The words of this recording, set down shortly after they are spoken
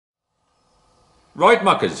Right,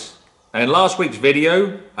 muckers, and in last week's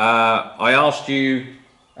video I asked you,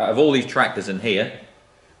 out of all these tractors in here,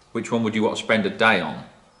 which one would you want to spend a day on?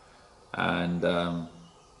 And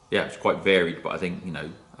yeah, it's quite varied, but I think, you know,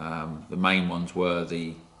 the main ones were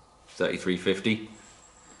the 3350,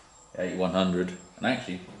 8100, and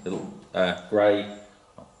actually little grey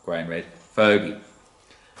and red Fergie.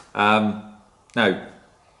 Now,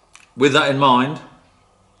 with that in mind,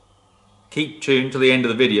 keep tuned to the end of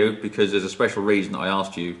the video, because there's a special reason I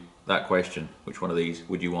asked you that question: which one of these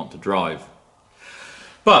would you want to drive?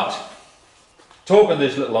 But talking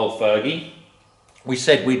this little old Fergie, we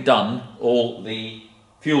said we'd done all the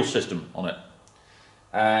fuel system on it,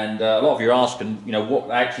 and a lot of you are asking, you know, what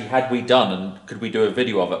actually had we done and could we do a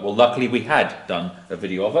video of it? Well, luckily we had done a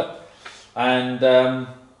video of it, and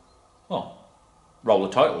well, roll the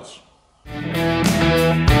titles.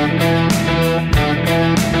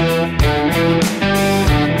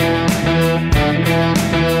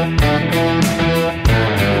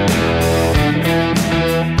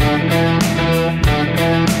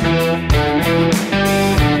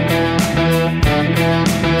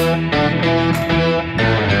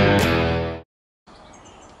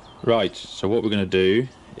 Right, so what we're going to do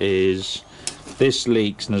is, this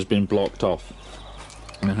leaks and has been blocked off.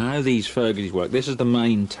 And how these Fergies work, this is the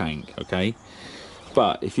main tank, okay?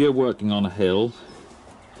 But if you're working on a hill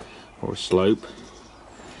or a slope,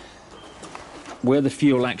 where the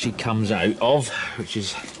fuel actually comes out of, which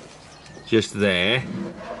is just there,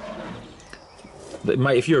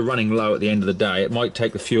 if you're running low at the end of the day, it might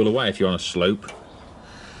take the fuel away if you're on a slope.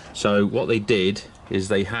 So what they did is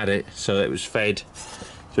they had it so it was fed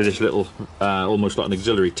through this little, almost like an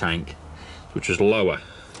auxiliary tank, which was lower.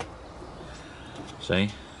 See?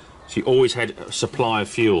 So you always had a supply of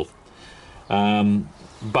fuel.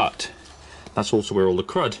 But that's also where all the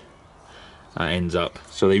crud ends up.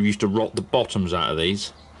 So they used to rot the bottoms out of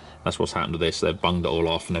these. That's what's happened to this. They've bunged it all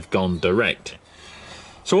off and they've gone direct.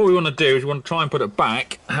 So what we want to do is we want to try and put it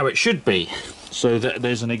back how it should be, so that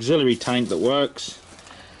there's an auxiliary tank that works,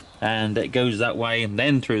 and it goes that way and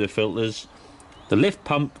then through the filters. The lift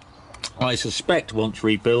pump, I suspect, wants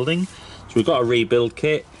rebuilding, so we've got a rebuild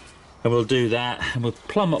kit, and we'll do that, and we'll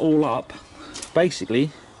plumb it all up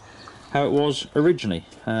basically how it was originally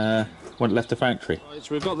when it left the factory. Right,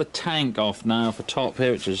 so we've got the tank off now for top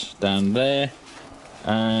here, which is down there,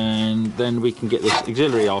 and then we can get this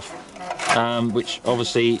auxiliary off, which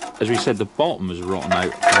obviously, as we said, the bottom is rotten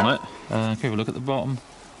out on it. Can you have a look at the bottom?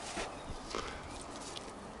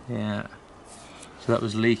 Yeah, so that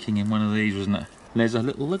was leaking in one of these, wasn't it? And there's a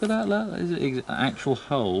little, look at that, look, there's an actual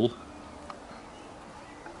hole.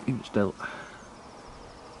 Still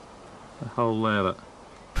a hole there, look.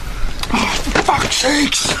 Oh, for fuck's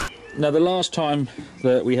sakes! Now, the last time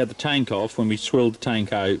that we had the tank off, when we swilled the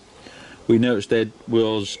tank out, we noticed there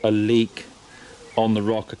was a leak on the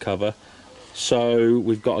rocker cover, so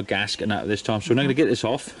we've got a gasket out this time. So we're now going to get this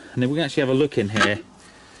off, and then we can actually have a look in here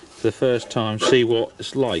for the first time, see what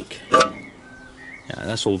it's like. Yeah,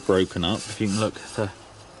 that's all broken up. If you can look, the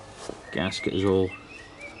gasket is all...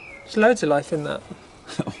 There's loads of life in that.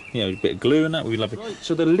 Yeah, a bit of glue in that would be lovely. Right,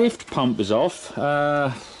 so the lift pump is off.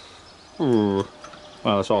 Well,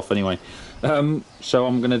 it's off anyway. So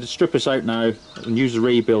I'm going to strip this out now and use the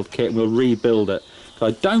rebuild kit, and we'll rebuild it.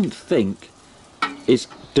 I don't think it's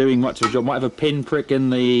doing much of a job. Might have a pin prick in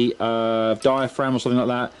the diaphragm or something like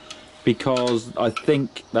that, because I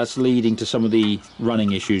think that's leading to some of the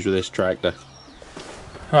running issues with this tractor.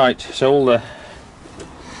 Right, so all the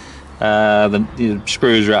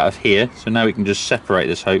screws are out of here, so now we can just separate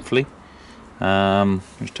this, hopefully.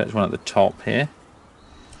 Just touch one at the top here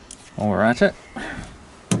while we're at it.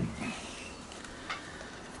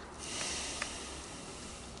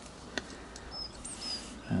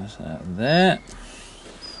 There's that there.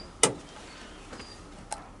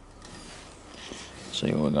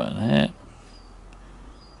 See what we've got in here.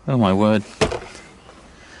 Oh my word.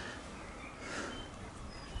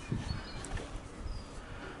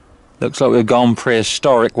 Looks like we've gone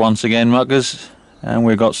prehistoric once again, muckers, and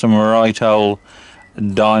we've got some right old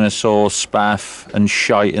dinosaur spaff and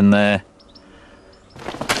shite in there.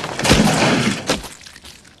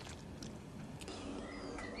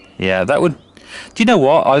 Yeah, that would... Do you know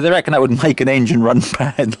what? I reckon that would make an engine run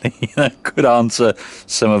badly. That could answer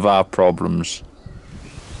some of our problems.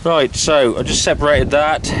 Right, so I just separated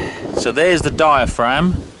that. So there's the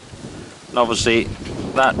diaphragm, and obviously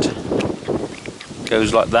that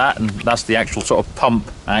goes like that, and that's the actual sort of pump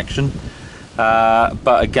action.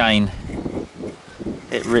 But again,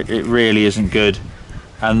 it really isn't good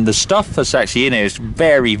And the stuff that's actually in here is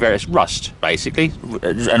very, very, it's rust, basically.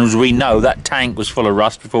 And as we know, that tank was full of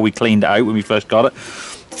rust before we cleaned it out when we first got it.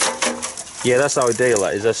 Yeah, that's the ideal,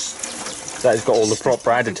 that is. That has got all the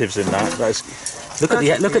proper additives in that. Look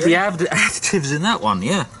at the additives in that one,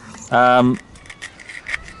 yeah.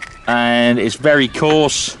 And it's very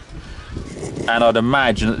coarse, and I'd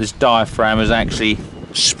imagine that this diaphragm is actually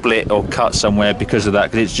split or cut somewhere because of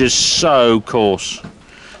that, because it's just so coarse.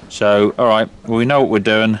 So, all right, well, we know what we're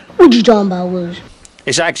doing. What you talking about, Wiz?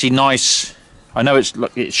 It's actually nice. I know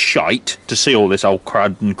it's shite to see all this old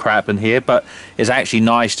crud and crap in here, but it's actually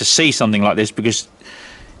nice to see something like this, because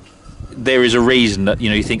there is a reason that, you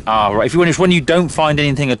know, you think, right. When you don't find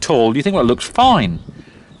anything at all, you think, well, it looks fine.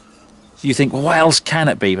 So you think, well, what else can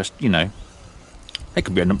it be? But, you know, it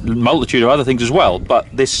could be a multitude of other things as well, but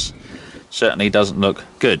this certainly doesn't look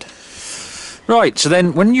good. Right, so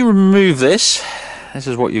then when you remove this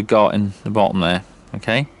is what you've got in the bottom there,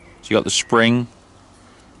 okay? So you got the spring,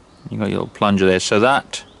 you got your little plunger there. So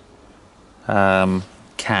that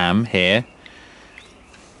cam here,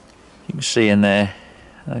 you can see in there,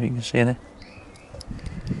 I don't know if you can see in there,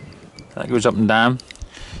 that goes up and down.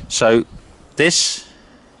 So this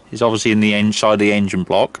is obviously in the inside of the engine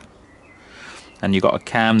block, and you've got a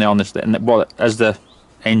cam there on this, and as the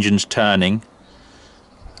engine's turning,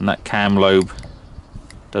 and that cam lobe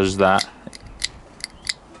does that,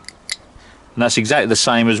 and that's exactly the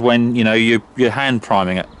same as when, you know, you're hand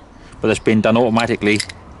priming it, but that's been done automatically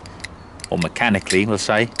or mechanically, let's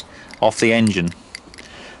say, off the engine.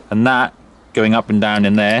 And that going up and down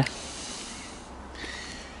in there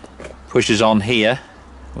pushes on here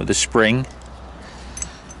with the spring,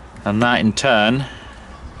 and that in turn,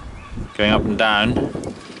 going up and down,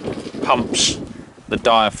 pumps the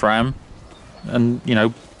diaphragm, and, you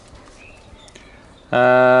know,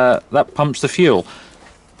 that pumps the fuel.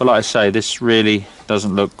 But like I say, this really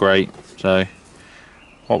doesn't look great, so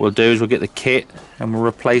what we'll do is we'll get the kit and we'll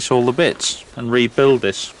replace all the bits and rebuild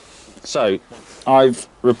this. So I've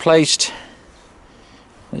replaced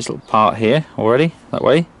this little part here already, that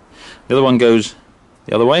way. The other one goes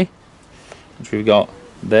the other way, which we've got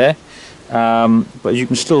there. But as you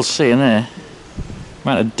can still see in there,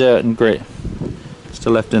 amount of dirt and grit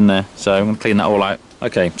still left in there, so I'm going to clean that all out.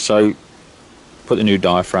 Okay, so put the new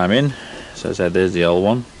diaphragm in. So as I said, there's the old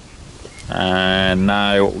one. And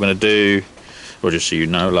now what we're going to do, well, just so you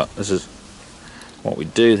know, look, this is what we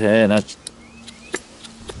do here, and that's,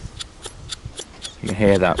 you can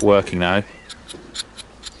hear that working now.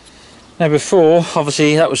 Now before,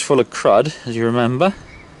 obviously that was full of crud, as you remember,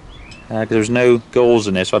 because there was no gauze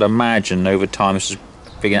in there, so I'd imagine over time this is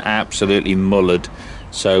being absolutely mullered.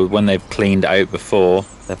 So when they've cleaned it out before,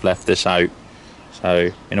 they've left this out.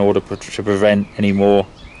 So in order to prevent any more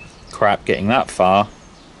crap getting that far,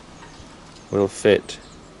 we'll fit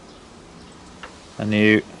a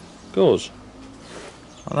new gauze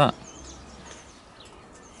like that.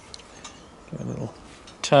 Give it a little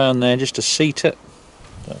turn there just to seat it,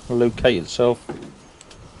 so it will locate itself.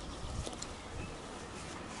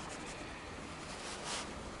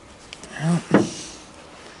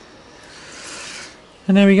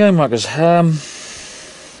 And there we go, muggers.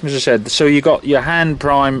 As I said, so you got your hand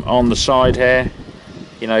prime on the side here,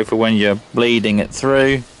 you know, for when you're bleeding it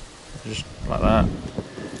through, just like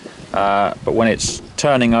that. But when it's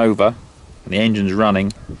turning over and the engine's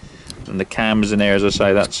running and the cam's in there, as I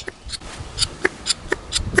say, that's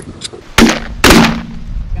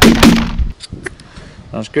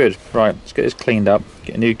good. Right, let's get this cleaned up,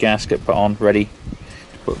 get a new gasket put on, ready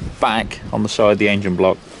to put back on the side of the engine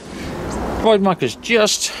block. Right, muckers,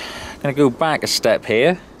 just going to go back a step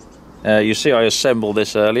here. You see I assembled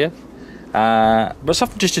this earlier, but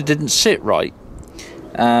something just didn't sit right.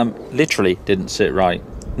 Literally didn't sit right.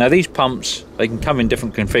 Now these pumps, they can come in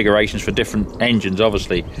different configurations for different engines,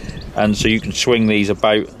 obviously, and so you can swing these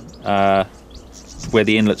about where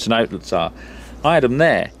the inlets and outlets are. I had them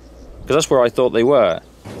there because that's where I thought they were.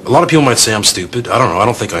 A lot of people might say I'm stupid. I don't know. I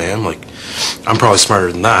don't think I am. Like, I'm probably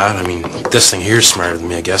smarter than that. I mean, this thing here is smarter than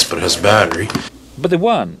me, I guess, but it has a battery. But they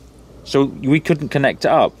weren't. So we couldn't connect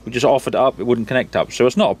it up. We just offered it up, it wouldn't connect up. So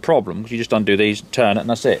it's not a problem, because you just undo these, turn it, and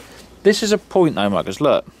that's it. This is a point though, muggers.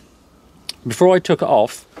 Look, before I took it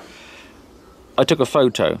off, I took a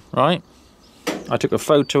photo, right? I took a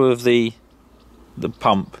photo of the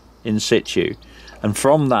pump in situ, and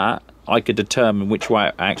from that I could determine which way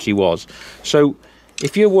it actually was. So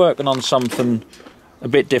if you're working on something a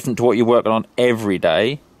bit different to what you're working on every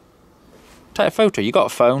day, take a photo. You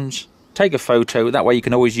got phones, take a photo, that way you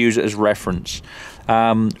can always use it as reference.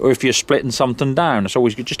 Or if you're splitting something down, it's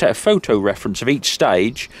always good, just take a photo reference of each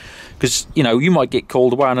stage, because you know, you might get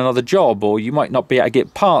called away on another job, or you might not be able to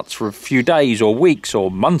get parts for a few days or weeks or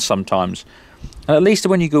months sometimes. And at least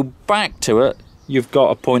when you go back to it, you've got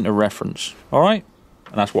a point of reference. All right,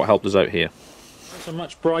 and that's what helped us out here. It's a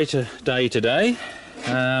much brighter day today,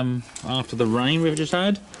 after the rain we've just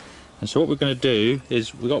had. And so what we're going to do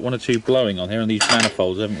is, we've got one or two blowing on here on these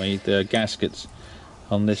manifolds, haven't we? The gaskets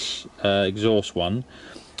on this exhaust one.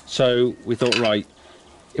 So we thought, right,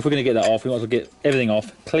 if we're going to get that off, we want to get everything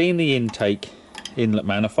off, clean the intake inlet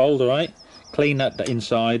manifold, all right? Clean that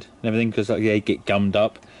inside and everything, because they get gummed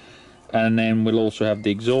up. And then we'll also have the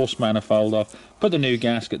exhaust manifold off, put the new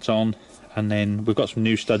gaskets on, and then we've got some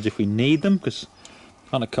new studs if we need them, because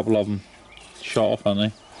aren't a couple of them shot off,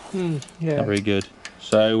 aren't they? Yeah. Not very good.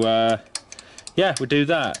 So yeah, we'll do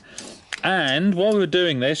that. And while we were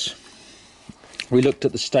doing this, we looked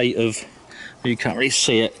at the state of, you can't really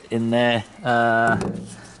see it in there,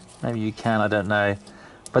 maybe you can, I don't know,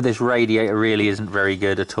 but this radiator really isn't very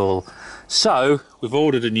good at all. So we've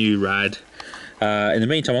ordered a new rad. In the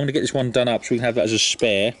meantime, I'm going to get this one done up so we can have that as a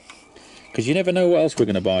spare, because you never know what else we're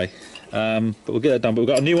going to buy. But we'll get that done. But we've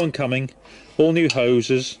got a new one coming, all new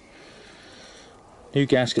hoses, new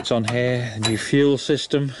gaskets on here, a new fuel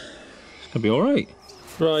system. It's going to be alright.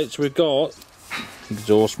 Right, so we've got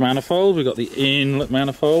exhaust manifold, we've got the inlet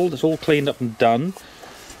manifold, it's all cleaned up and done.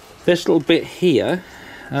 This little bit here,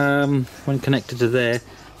 when connected to there,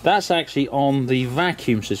 that's actually on the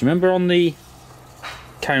vacuum system. Remember on the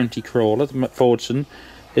county crawler, the Ferguson,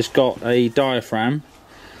 it's got a diaphragm,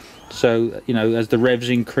 so you know, as the revs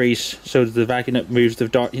increase, so does the vacuum that moves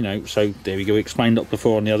the you know, so there we go, we explained that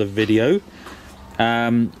before on the other video.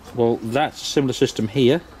 Well, that's a similar system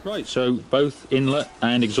here. Right, so both inlet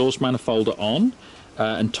and exhaust manifold are on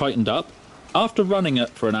and tightened up. After running it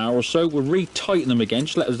for an hour or so, we'll re-tighten them again,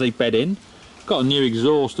 just let as they bed in. Got a new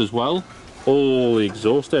exhaust as well, all the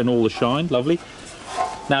exhaust there and all the shine, lovely.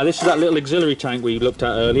 Now this is that little auxiliary tank we looked at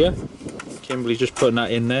earlier. Kimberly's just putting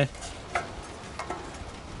that in there.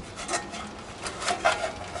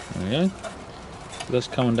 There we go. That's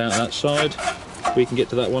coming down that side. We can get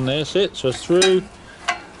to that one there, so it's through.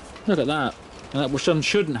 Look at that. And that one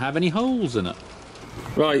shouldn't have any holes in it.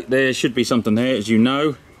 Right, there should be something there, as you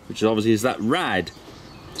know, which obviously is that rad.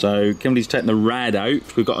 So Kimberly's taking the rad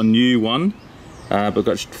out. We've got a new one, but we've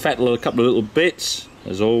got to fettle a couple of little bits,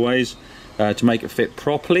 as always, to make it fit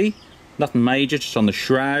properly. Nothing major, just on the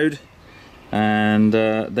shroud. And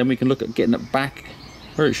then we can look at getting it back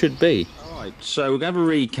where it should be. Alright, so we're going to have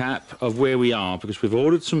a recap of where we are, because we've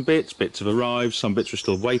ordered some bits have arrived, some bits we're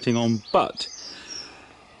still waiting on, but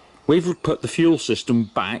we've put the fuel system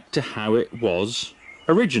back to how it was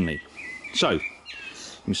originally. So, you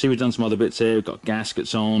can see we've done some other bits here. We've got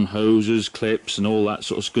gaskets on, hoses, clips and all that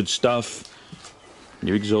sort of good stuff.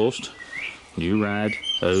 New exhaust, new rad,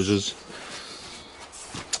 hoses.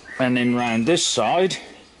 And then round this side.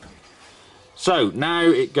 So, now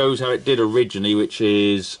it goes how it did originally, which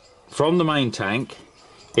is from the main tank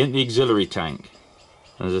in the auxiliary tank.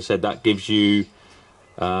 And as I said, that gives you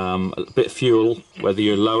a bit of fuel, whether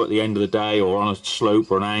you're low at the end of the day or on a slope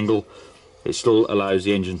or an angle, it still allows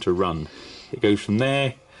the engine to run. It goes from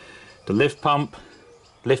there to lift pump,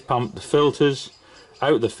 the filters,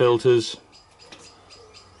 out the filters,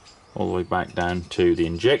 all the way back down to the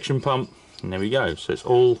injection pump, and there we go. So it's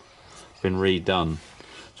all been redone.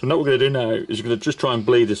 So what we're going to do now is we're going to just try and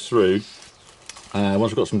bleed this through.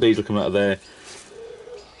 Once we've got some diesel coming out of there,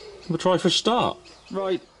 we'll try for a start.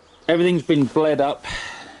 Right, everything's been bled up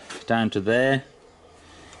down to there.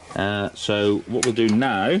 So what we'll do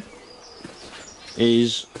now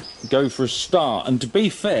is go for a start. And to be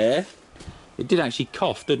fair, it did actually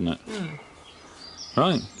cough, didn't it?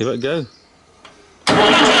 Right, give it a go.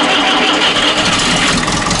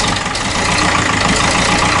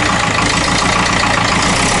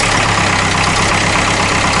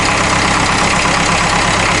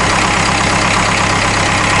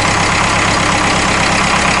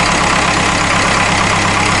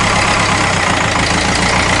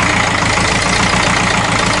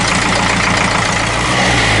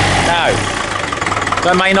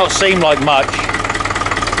 That may not seem like much,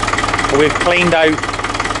 but we've cleaned out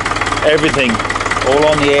everything, all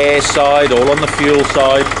on the air side, all on the fuel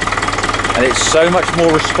side, and it's so much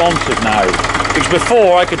more responsive now. Because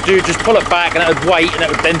before I could just pull it back and it would wait and it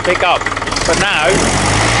would then pick up, but now,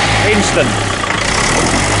 instant.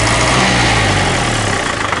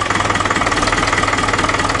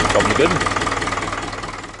 Probably good.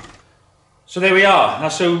 So there we are.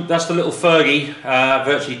 That's the little Fergie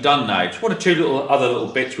virtually done now. Just one or two other little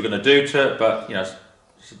bits we're going to do to it, but you know,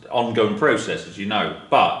 it's an ongoing process, as you know.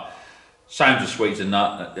 But sounds as sweet as a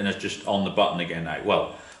nut, and it's just on the button again now.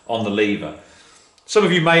 Well, on the lever. Some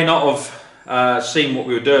of you may not have seen what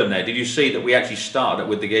we were doing there. Did you see that we actually started it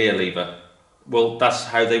with the gear lever? Well, that's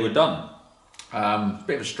how they were done. A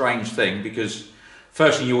bit of a strange thing, because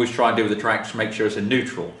first thing you always try and do with the track is make sure it's in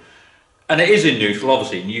neutral. And it is in neutral,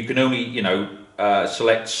 obviously, and you can only, you know,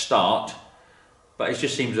 select start, but it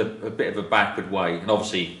just seems a bit of a backward way. And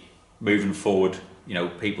obviously, moving forward, you know,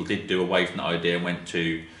 people did do away from that idea and went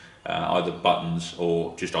to either buttons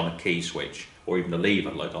or just on a key switch, or even the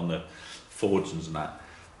lever, like on the Fordsons and that.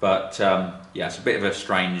 But yeah, it's a bit of a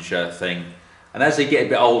strange thing. And as they get a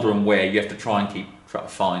bit older and wear, you have to try and try to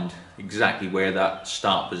find exactly where that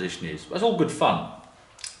start position is. But it's all good fun.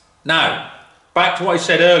 Now, back to what I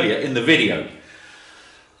said earlier in the video.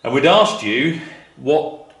 And we'd asked you,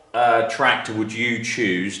 what tractor would you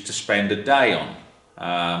choose to spend a day on?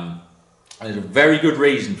 And there's a very good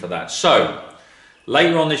reason for that. So,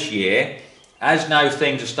 later on this year, as now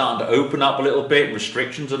things are starting to open up a little bit,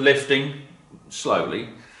 restrictions are lifting slowly,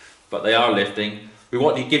 but they are lifting. We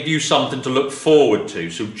want to give you something to look forward to.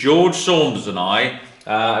 So George Saunders and I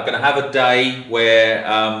are going to have a day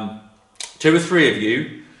where 2 or 3 of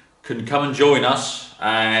you can come and join us,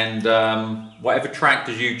 and whatever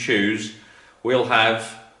tractors you choose, we'll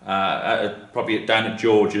have probably down at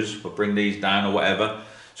George's. We'll bring these down or whatever.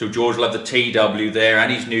 So George will have the TW there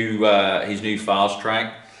and his new fast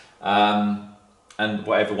track, and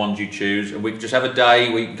whatever ones you choose. And we can just have a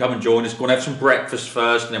day where you can come and join us. Go and have some breakfast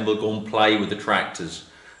first, and then we'll go and play with the tractors,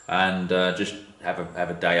 and just have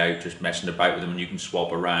a day out, just messing about with them, and you can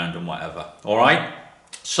swap around and whatever. All right.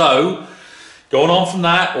 So going on from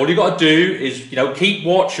that, all you got to do is, you know, keep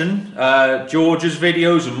watching George's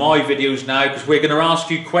videos and my videos now, because we're going to ask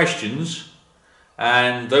you questions,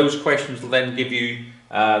 and those questions will then give you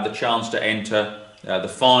the chance to enter the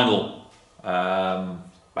final,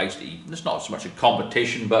 basically, it's not so much a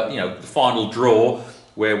competition, but, you know, the final draw,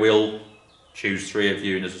 where we'll choose 3 of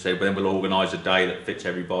you, and as I say, then we'll organise a day that fits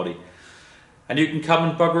everybody. And you can come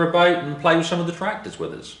and bugger about and play with some of the tractors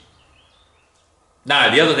with us. Now,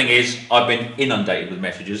 the other thing is, I've been inundated with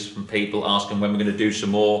messages from people asking when we're going to do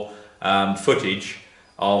some more footage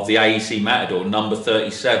of the AEC Matador number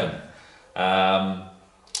 37.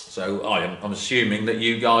 So I'm assuming that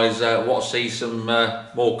you guys want to see some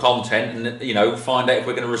more content, and, you know, find out if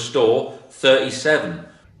we're going to restore 37.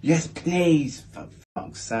 Yes, please, for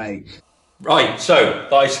fuck's sake. Right, so,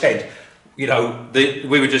 like I said, you know,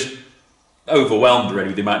 we were just overwhelmed already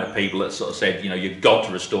with the amount of people that sort of said, you know, you've got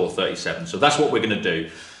to restore 37. So that's what we're going to do.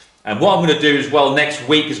 And what I'm going to do as well next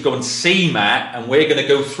week is go and see Matt, and we're going to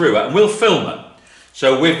go through it, and we'll film it.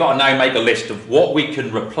 So we've got to now make a list of what we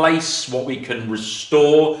can replace, what we can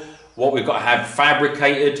restore, what we've got to have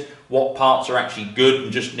fabricated, what parts are actually good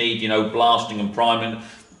and just need, you know, blasting and priming.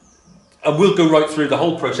 And we'll go right through the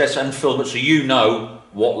whole process and film it, so you know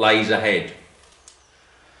what lays ahead.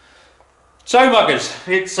 So muckers,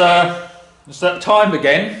 it's that time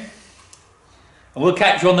again, and we'll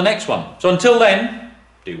catch you on the next one. So until then,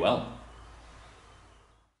 do well.